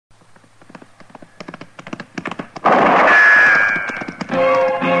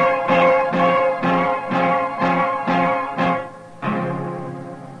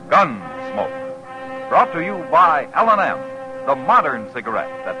by L&M, the modern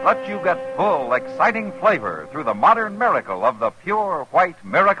cigarette that lets you get full, exciting flavor through the modern miracle of the pure white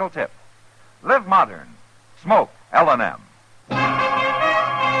miracle tip. Live modern. Smoke L&M.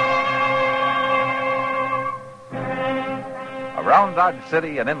 Around Dodge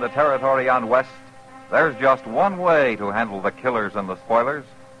City and in the territory on West, there's just one way to handle the killers and the spoilers,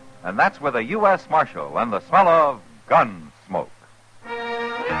 and that's with a U.S. Marshal and the smell of Gunsmoke.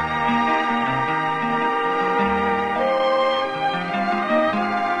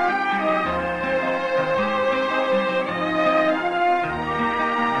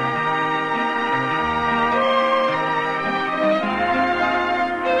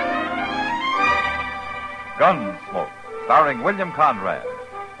 Gunsmoke, starring William Conrad.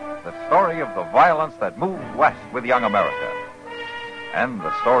 The story of the violence that moved west with young America. And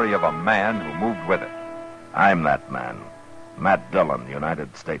the story of a man who moved with it. I'm that man. Matt Dillon,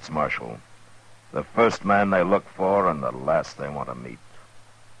 United States Marshal. The first man they look for and the last they want to meet.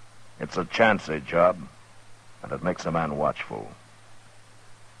 It's a chancy job, and it makes a man watchful.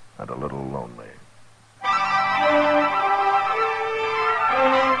 And a little lonely.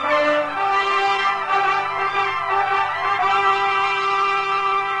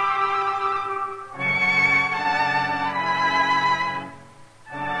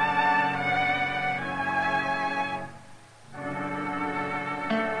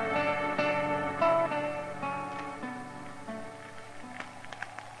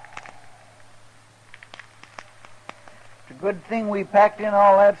 Good thing we packed in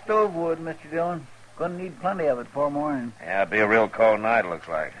all that stove wood, Mr. Dillon. Gonna need plenty of it for morning. Yeah, it'll be a real cold night, looks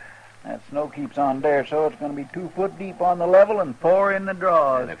like. That snow keeps on there, so it's gonna be 2 foot deep on the level and 4 in the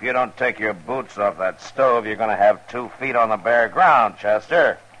draws. And if you don't take your boots off that stove, you're gonna have 2 feet on the bare ground,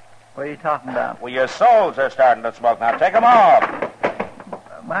 Chester. What are you talking about? Well, your soles are starting to smoke now. Take them off.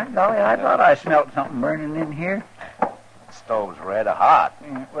 My golly, I thought I smelled something burning in here. The stove's red hot.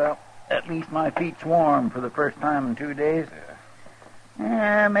 Yeah, well, at least my feet's warm for the first time in 2 days.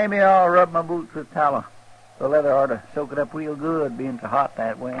 Yeah, maybe I'll rub my boots with tallow. The leather ought to soak it up real good, being so hot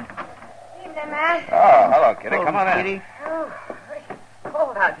that way. Evening, Matt. Oh, hello, Kitty. Come on in. Kitty. Oh,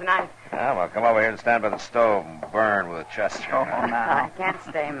 cold out tonight. Yeah, well, come over here and stand by the stove and burn with Chester. Oh, I now. can't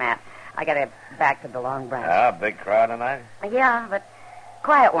stay, Matt. I gotta get back to the Long Branch. Ah, big crowd tonight? Yeah, but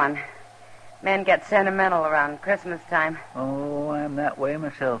quiet one. Men get sentimental around Christmas time. Oh, I'm that way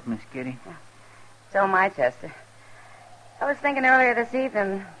myself, Miss Kitty. So am I, Chester. I was thinking earlier this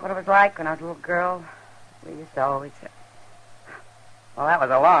evening what it was like when I was a little girl. We used to always... Well, that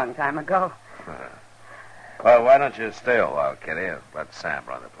was a long time ago. Well, why don't you stay a while, Kitty, and let Sam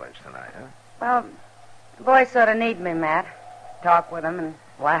run the place tonight, huh? Well, the boys sort of need me, Matt. Talk with them and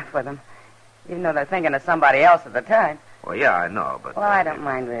laugh with them. Even though they're thinking of somebody else at the time. Well, yeah, I know, but... Well, I don't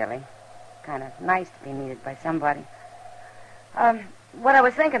mind, really. Kind of nice to be needed by somebody. What I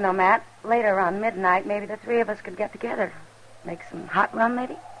was thinking, though, Matt, later around midnight, maybe the 3 of us could get together. Make some hot rum,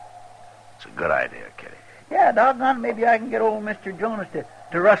 maybe? It's a good idea, Kitty. Yeah, doggone, maybe I can get old Mr. Jonas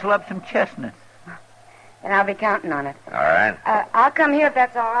to rustle up some chestnuts. And I'll be counting on it. All right. I'll come here if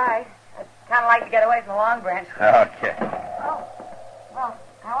that's all right. I'd kind of like to get away from the Long Branch. Okay. Oh, well,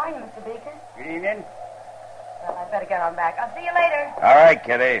 how are you, Mr. Beeker? Good evening. Well, I'd better get on back. I'll see you later. All right,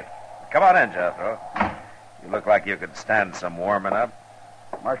 Kitty. Come on in, Jethro. You look like you could stand some warming up.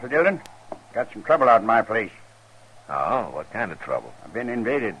 Marshal Dillon, got some trouble out in my place. Oh, what kind of trouble? I've been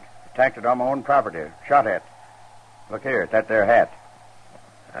invaded, attacked it on my own property, shot at. Look here, at that there hat.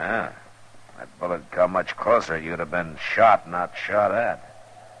 Ah, that bullet come much closer. You'd have been shot, not shot at.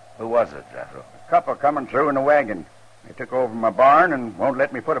 Who was it, Jethro? A couple coming through in a wagon. They took over my barn and won't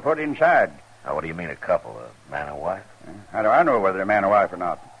let me put a foot inside. Now, what do you mean a couple? A man and wife? How do I know whether they're man or wife or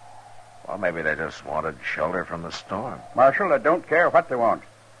not? Well, maybe they just wanted shelter from the storm. Marshal, I don't care what they want.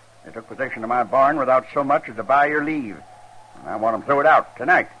 They took possession of my barn without so much as to buy your leave. And I want them throw it out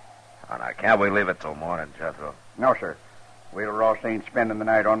tonight. Oh, now, can't we leave it till morning, Jethro? No, sir. Will Ross ain't spending the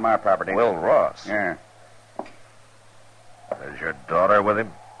night on my property. Will Ross? Yeah. Is your daughter with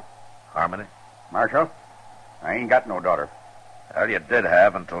him? Harmony? Marshal, I ain't got no daughter. Well, you did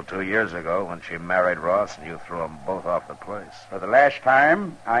have until 2 years ago when she married Ross and you threw them both off the place. For the last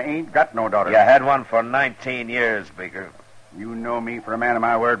time, I ain't got no daughter. You had one for 19 years, Beeker. You know me for a man of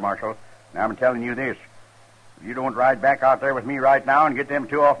my word, Marshal. Now I'm telling you this. If you don't ride back out there with me right now and get them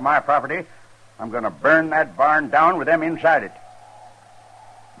 2 off my property, I'm going to burn that barn down with them inside it.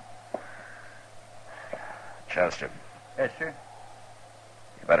 Chester. Yes, sir.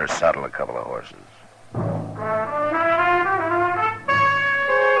 You better saddle a couple of horses.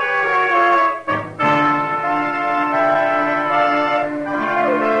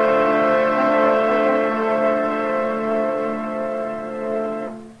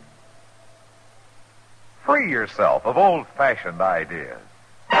 Free yourself of old-fashioned ideas.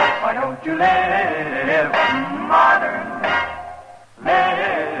 Why don't you live modern?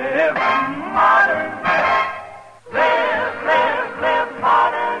 Live modern. Live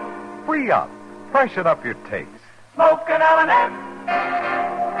modern. Free up. Freshen up your taste. Smoke an L&M.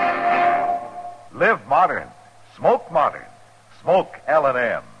 Live modern. Smoke modern. Smoke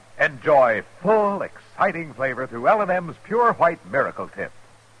L&M. Enjoy full, exciting flavor through L&M's Pure White Miracle Tip.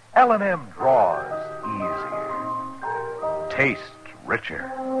 L&M draws easier. Tastes richer.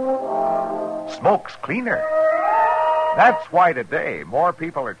 Smokes cleaner. That's why today more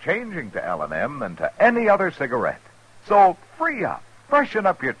people are changing to L&M than to any other cigarette. So free up. Freshen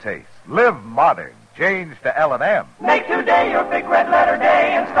up your taste. Live modern. Change to L&M. Make today your big red letter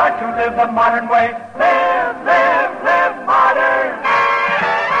day and start to live the modern way. Live modern.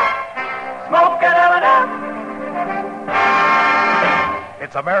 Smoke an L&M.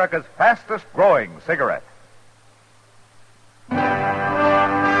 It's America's fastest growing cigarette.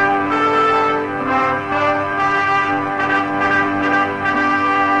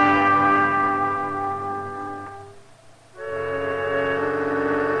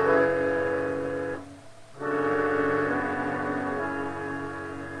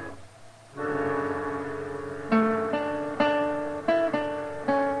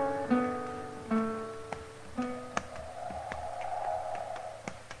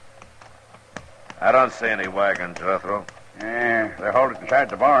 I don't see any wagon, Jethro. Yeah, they're halted inside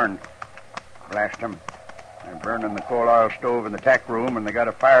the barn. Blast them. They're burning the coal oil stove in the tack room, and they got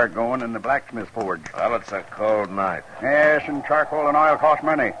a fire going in the blacksmith forge. Well, it's a cold night. Yes, and charcoal and oil cost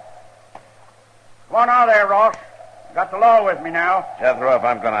money. Come on out there, Ross. Got the law with me now. Jethro, if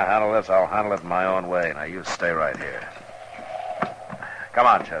I'm going to handle this, I'll handle it my own way. Now, you stay right here. Come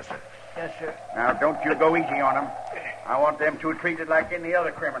on, Chester. Yes, sir. Now, don't you go easy on them. I want them two treated like any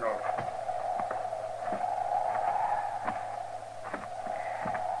other criminals.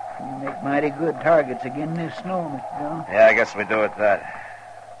 You make mighty good targets again this snow, Mr. Jones. Yeah, I guess we do it that.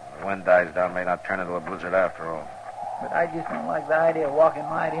 The wind dies down, may not turn into a blizzard after all. But I just don't like the idea of walking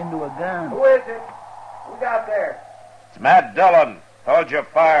right into a gun. Who is it? Who got there? It's Matt Dillon. Hold your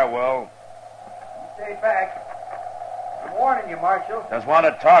fire, Will. Stay back. I'm warning you, Marshal. Just want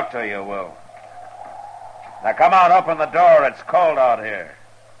to talk to you, Will. Now, come on, open the door. It's cold out here.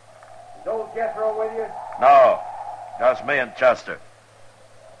 Is old Jethro with you? No, just me and Chester.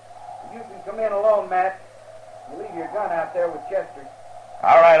 You can come in alone, Matt. You leave your gun out there with Chester.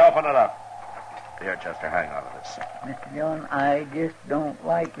 All right, open it up. Here, Chester, hang on to this. Mr. Jones, I just don't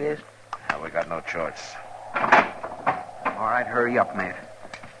like this. Now, we got no choice. All right, hurry up, Matt.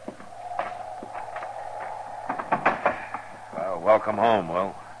 Well, welcome home,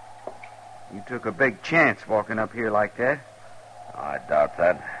 Will. You took a big chance walking up here like that. I doubt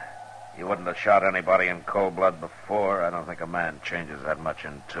that. You wouldn't have shot anybody in cold blood before. I don't think a man changes that much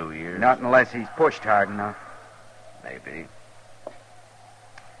in 2 years. Not unless he's pushed hard enough. Maybe.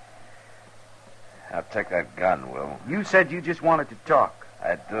 Now, take that gun, Will. You said you just wanted to talk.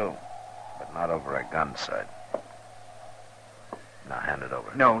 I do, but not over a gun sight. Now, hand it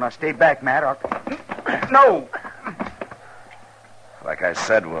over. No, now stay back, Matt. No! Like I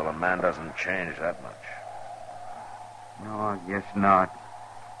said, Will, a man doesn't change that much. No, I guess not.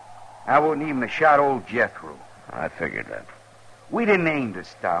 I wouldn't even have shot old Jethro. I figured that. We didn't aim to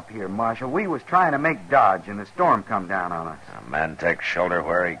stop here, Marshal. We was trying to make Dodge, and the storm come down on us. A man takes shelter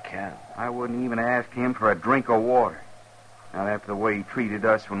where he can. I wouldn't even ask him for a drink of water. Not after the way he treated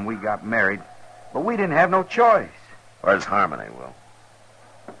us when we got married. But we didn't have no choice. Where's Harmony, Will?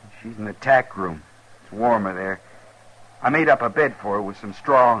 She's in the tack room. It's warmer there. I made up a bed for her with some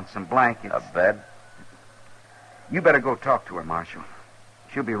straw and some blankets. A bed? You better go talk to her, Marshal.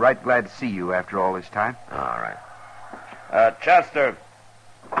 She'll be right glad to see you after all this time. All right. Chester,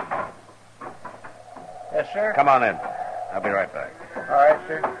 Yes, sir. come on in. I'll be right back. All right,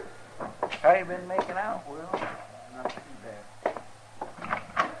 sir. How you been making out, Will? Not too bad.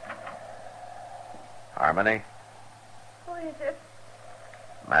 Harmony? Who is it?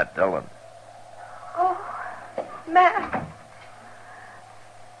 Matt Dillon. Oh, Matt.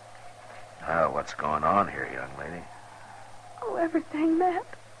 What's going on here, young lady? Oh, everything, Matt.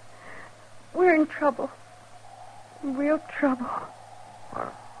 We're in trouble. Real trouble.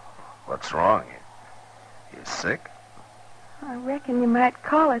 What's wrong? You sick? I reckon you might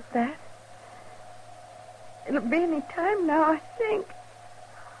call it that. It'll be any time now, I think.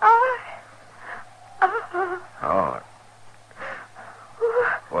 Oh.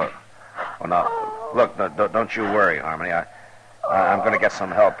 Well, now, look, don't you worry, Harmony. I'm going to get some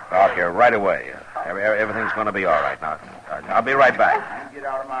help out here right away. Everything's going to be all right now. I'll be right back. Get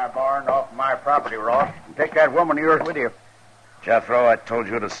out of my barn, off my property, Ross, and take that woman of yours with you. Jethro, I told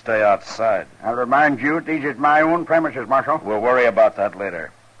you to stay outside. I'll remind you, these is my own premises, Marshal. We'll worry about that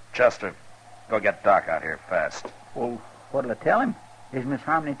later. Chester, go get Doc out here fast. Well, what'll I tell him? Is Miss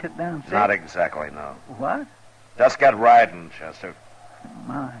Harmony took down sick? Not exactly, no. What? Just get riding, Chester.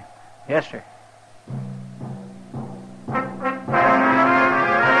 My. Yes, sir.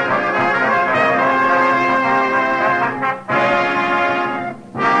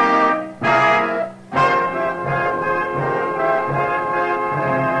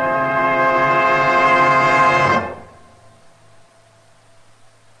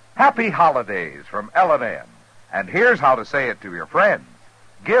 Happy holidays from L&M. And here's how to say it to your friends.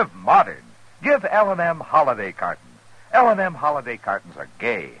 Give modern. Give L&M holiday cartons. L&M holiday cartons are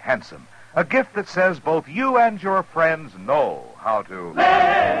gay, handsome. A gift that says both you and your friends know how to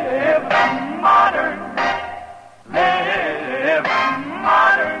Live modern. Live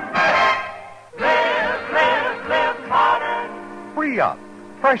modern. Live modern. free up,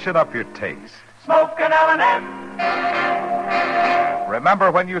 freshen up your taste. Smoke an L&M.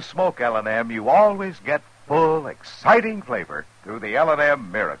 Remember, when you smoke L&M, you always get full, exciting flavor through the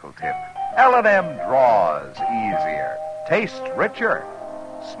L&M Miracle Tip. L&M draws easier, tastes richer,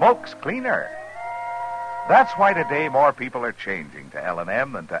 smokes cleaner. That's why today more people are changing to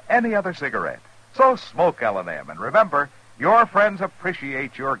L&M than to any other cigarette. So smoke L&M, and remember, your friends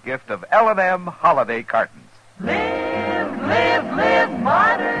appreciate your gift of L&M holiday cartons. Live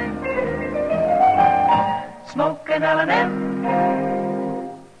modern. Smoke an L&M.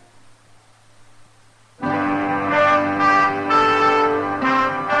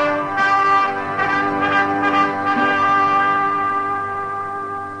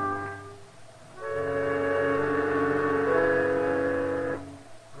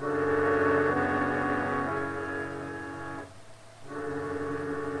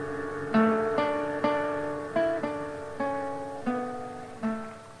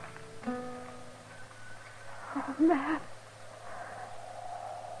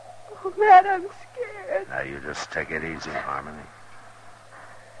 Oh, Matt, I'm scared. Now, you just take it easy, Harmony.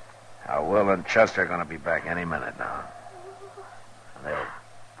 Now, Will and Chester are going to be back any minute now. And they'll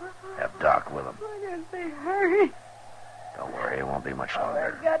have Doc with them. Why don't they hurry? Don't worry, it won't be much Oh,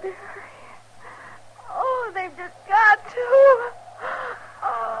 longer. they've got to hurry. Oh, they've just got to.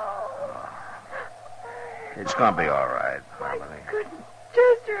 Oh. It's going to be all right, Why Harmony. couldn't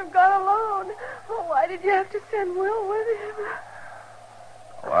Chester have gone alone? Oh, why did you have to send Will with him?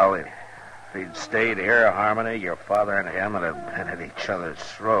 Well, if he'd stayed here, Harmony, your father and him would have been at each other's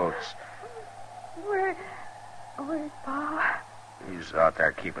throats. Where's Pa? He's out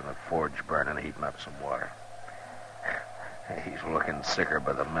there keeping the forge burning, heating up some water. He's looking sicker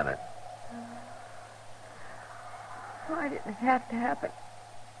by the minute. Why did it have to happen?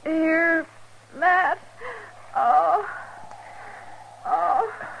 Here, Matt. Oh.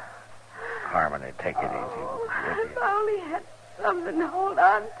 Harmony, take it easy. Oh, Would if you? I only had something to hold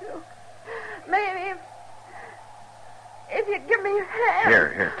on to. Maybe if you'd give me your hand.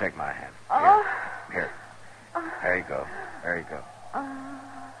 Here, take my hand. Oh. Here. There you go. There you go.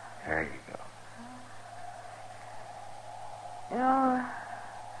 There you go. You know,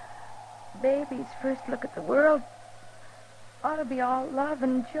 baby's first look at the world ought to be all love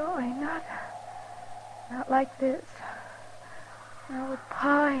and joy, not like this. Now, with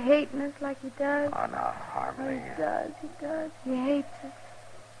Pa hating us like he does. Oh, no, Harmony. He does. He hates us.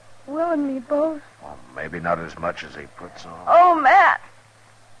 Will and me both. Well, maybe not as much as he puts on. Oh, Matt.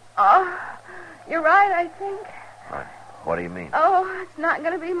 Oh, you're right, I think. What do you mean? Oh, it's not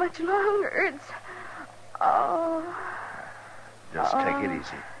going to be much longer. Just take it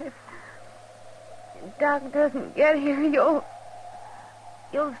easy. If Doc doesn't get here, you'll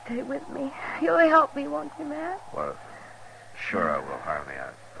stay with me. You'll help me, won't you, Matt? Well, sure I will, Harmony.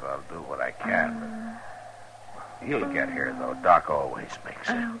 I'll do what I can. But he'll get here, though. Doc always makes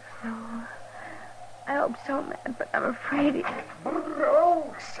I it. hope so. I hope so, Matt, but I'm afraid he...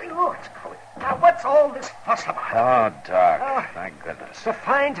 Oh, say, look, it's Chloe. Now, what's all this fuss about? Oh, Doc. Thank goodness. It's a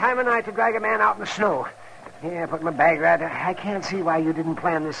fine time of night to drag a man out in the snow. Yeah, put my bag right. I can't see why you didn't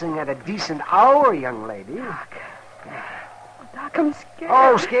plan this thing at a decent hour, young lady. Doc, I'm scared.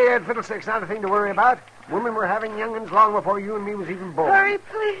 Oh, scared fiddlesticks, not a thing to worry about. Women were having young'uns long before you and me was even born. Hurry,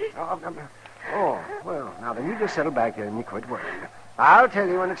 please. Oh, well, now then, you just settle back there and you quit worrying. I'll tell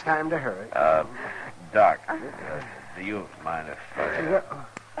you when it's time to hurry. Doc, do you mind if...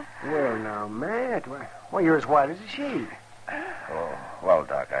 Well, now, Matt, well, you're as white as a sheet. Oh, well,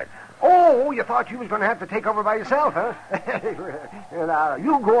 Doc, Oh, you thought you was going to have to take over by yourself, huh? Now,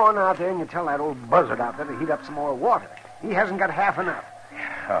 you go on out there and you tell that old buzzard out there to heat up some more water. He hasn't got half enough.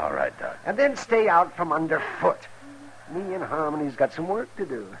 All right, Doc. And then stay out from underfoot. Me and Harmony's got some work to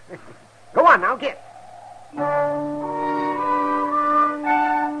do. Go on now, get.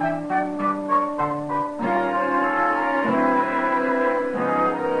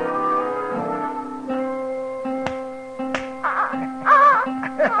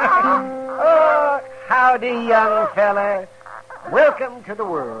 Oh, howdy, young fella. Welcome to the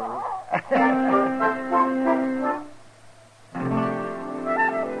world.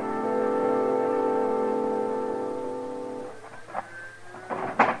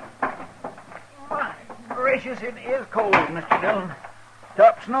 My gracious, it is cold, Mr. Dillon.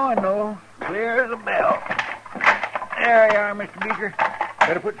 Stopped snowing, though. Clear as a bell. There you are, Mr. Beeker.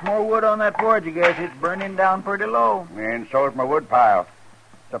 Better put some more wood on that forge, I guess. It's burning down pretty low. And so's my wood pile.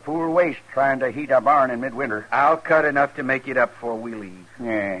 It's a fool waste trying to heat a barn in midwinter. I'll cut enough to make it up before we leave.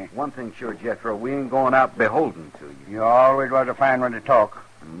 Yeah. One thing sure, Jethro, we ain't going out beholden to you. You always was a fine one to talk.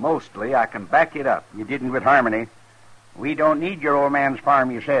 And mostly, I can back it up. You didn't with Harmony. We don't need your old man's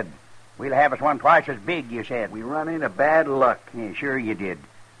farm, you said. We'll have us one twice as big, you said. We run into bad luck. Yeah, sure you did.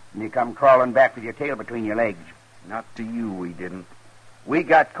 And you come crawling back with your tail between your legs. Not to you, we didn't. We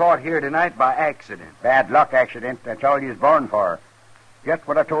got caught here tonight by accident. Bad luck accident. That's all you was born for. Just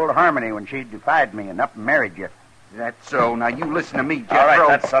what I told Harmony when she defied me and up and married you. That's so. Now, you listen to me, Jethro. All right,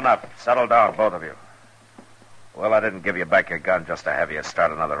 that's enough. Settle down, both of you. Well, I didn't give you back your gun just to have you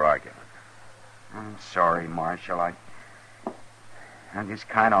start another argument. I'm sorry, Marshal. I'm just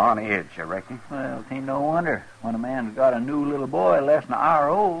kind of on edge, I reckon. Well, it ain't no wonder when a man's got a new little boy less than an hour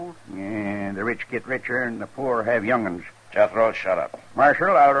old. Yeah, the rich get richer and the poor have young'uns. Jethro, shut up.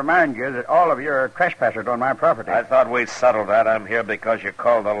 Marshal, I'll remind you that all of you are trespassers on my property. I thought we settled that. I'm here because you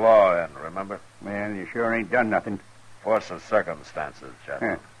called the law in, remember? Well, you sure ain't done nothing. Force of circumstances,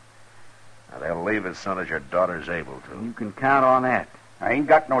 Jethro. Huh. Now, they'll leave as soon as your daughter's able to. You can count on that. I ain't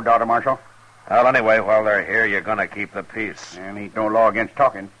got no daughter, Marshal. Well, anyway, while they're here, you're going to keep the peace. And ain't no law against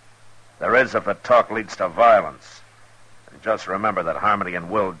talking. There is if a talk leads to violence. And just remember that Harmony and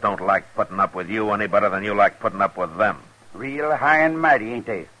Will don't like putting up with you any better than you like putting up with them. Real high and mighty, ain't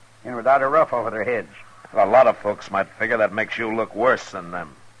they? And without a ruff over their heads. A lot of folks might figure that makes you look worse than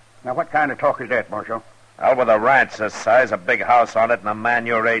them. Now, what kind of talk is that, Marshal? Well, with a ranch this size, a big house on it, and a man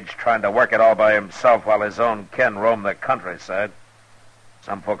your age trying to work it all by himself while his own kin roam the countryside.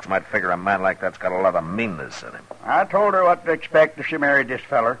 Some folks might figure a man like that's got a lot of meanness in him. I told her what to expect if she married this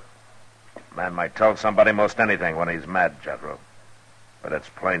feller. Man might tell somebody most anything when he's mad, Jethro. But it's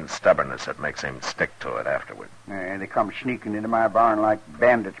plain stubbornness that makes him stick to it afterward. They come sneaking into my barn like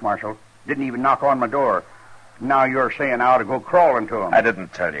bandits, Marshal. Didn't even knock on my door. Now you're saying I ought to go crawling to them. I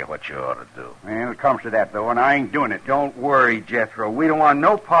didn't tell you what you ought to do. Well, it comes to that, though, and I ain't doing it. Don't worry, Jethro. We don't want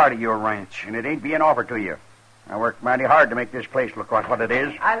no part of your ranch. And it ain't being offered to you. I worked mighty hard to make this place look like what it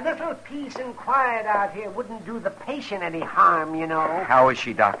is. A little peace and quiet out here wouldn't do the patient any harm, you know. How is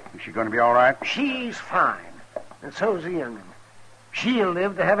she, Doc? Is she going to be all right? She's fine. And so's the young'un. She'll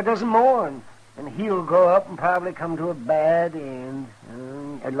live to have a dozen more, and he'll grow up and probably come to a bad end.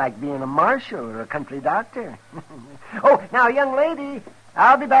 Like being a marshal or a country doctor. Oh, now, young lady,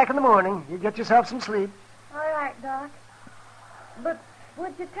 I'll be back in the morning. You get yourself some sleep. All right, Doc. But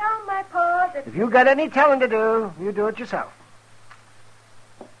would you tell my pa that... If you got any telling to do, you do it yourself.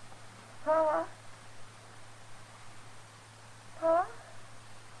 Pa? Pa?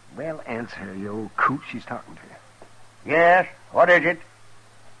 Well, answer, you old coot. She's talking to you. Yes? What is it?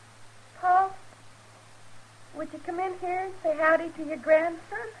 Pa? Would you come in here and say howdy to your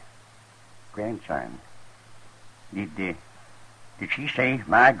grandson? Grandson. Did she say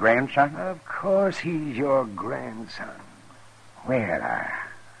my grandson? Of course he's your grandson. Well, I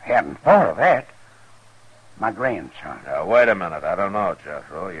hadn't thought of that. My grandson. Now, wait a minute. I don't know,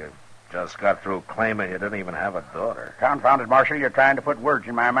 Jethro. You just got through claiming you didn't even have a daughter. Confounded, Marshal, you're trying to put words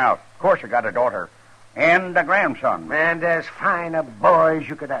in my mouth. Of course I got a daughter. And a grandson. And as fine a boy as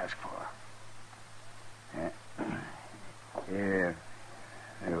you could ask for.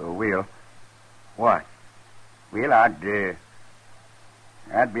 Will. What? Well, I'd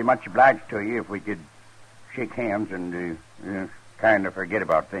be much obliged to you if we could shake hands and kind of forget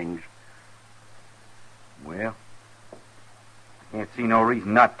about things. Well, can't see no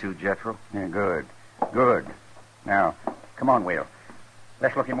reason not to, Jethro. Yeah, good. Good. Now, come on, Will.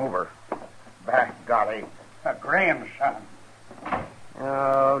 Let's look him over. By golly, a grandson.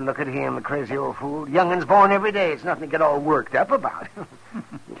 Oh, look at him, the crazy old fool. Young'un's born every day. It's nothing to get all worked up about.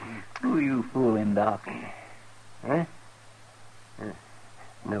 Who you fooling, Doc? Huh?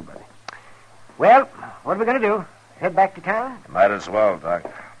 Nobody. Well, what are we going to do? Head back to town? Might as well, Doc.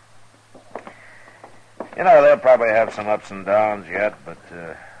 You know, they'll probably have some ups and downs yet, but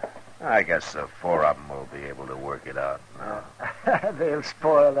I guess the four of them will be able to work it out. No. They'll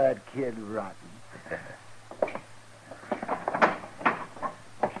spoil that kid rotten.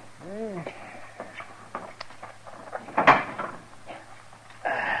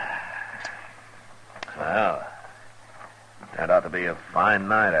 Well, that ought to be a fine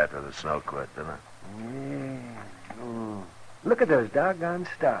night after the snow quit, doesn't it? Yeah. Oh. Look at those doggone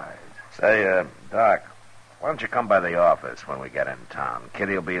stars. Say, Doc, why don't you come by the office when we get in town?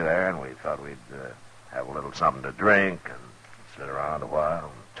 Kitty will be there, and we thought we'd have a little something to drink and sit around a while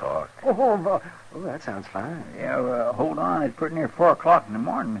and talk. Oh, that sounds fine. Yeah, hold on. It's pretty near 4 o'clock in the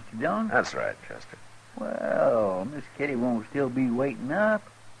morning, Mr. Dillon. That's right, Chester. Well, Miss Kitty won't still be waiting up.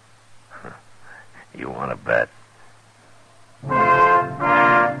 You want to bet?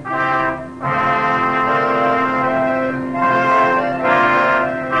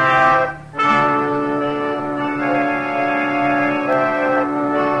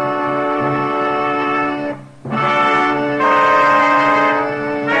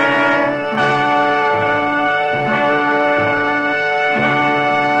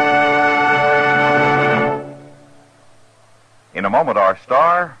 In a moment, our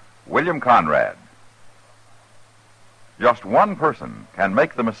star, William Conrad. Just one person can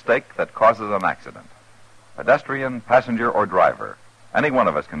make the mistake that causes an accident. Pedestrian, passenger, or driver. Any one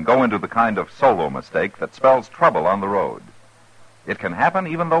of us can go into the kind of solo mistake that spells trouble on the road. It can happen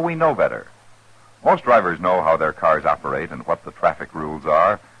even though we know better. Most drivers know how their cars operate and what the traffic rules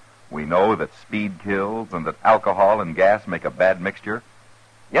are. We know that speed kills and that alcohol and gas make a bad mixture.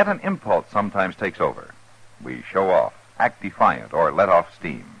 Yet an impulse sometimes takes over. We show off, act defiant, or let off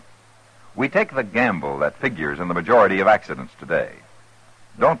steam. We take the gamble that figures in the majority of accidents today.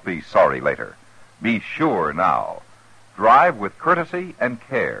 Don't be sorry later. Be sure now. Drive with courtesy and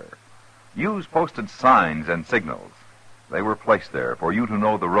care. Use posted signs and signals. They were placed there for you to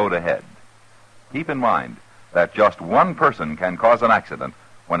know the road ahead. Keep in mind that just one person can cause an accident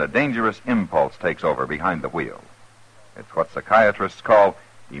when a dangerous impulse takes over behind the wheel. It's what psychiatrists call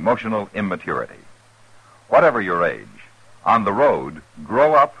emotional immaturity. Whatever your age, on the road,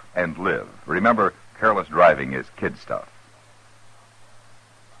 grow up and live. Remember, careless driving is kid stuff.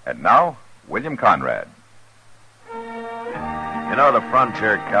 And now, William Conrad. You know, the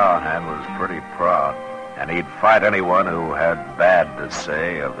frontier cowhand was pretty proud, and he'd fight anyone who had bad to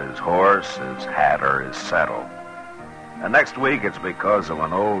say of his horse, his hat, or his saddle. And next week, it's because of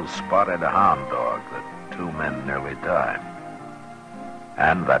an old spotted hound dog that 2 men nearly died.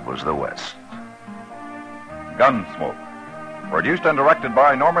 And that was the West. Gunsmoke. Produced and directed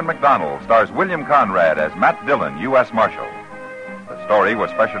by Norman MacDonald, stars William Conrad as Matt Dillon, U.S. Marshal. The story was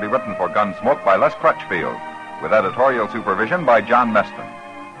specially written for Gunsmoke by Les Crutchfield, with editorial supervision by John Meston.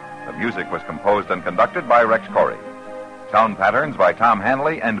 The music was composed and conducted by Rex Corey. Sound patterns by Tom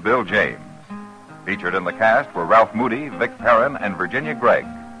Hanley and Bill James. Featured in the cast were Ralph Moody, Vic Perrin, and Virginia Gregg.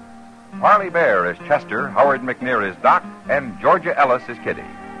 Parley Bear is Chester, Howard McNear is Doc, and Georgia Ellis is Kitty.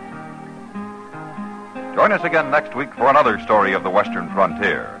 Join us again next week for another story of the Western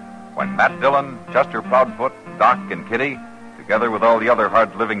frontier, when Matt Dillon, Chester Proudfoot, Doc, and Kitty, together with all the other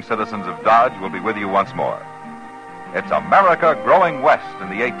hard-living citizens of Dodge, will be with you once more. It's America growing west in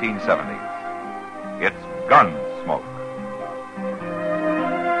the 1870s. It's Gunsmoke.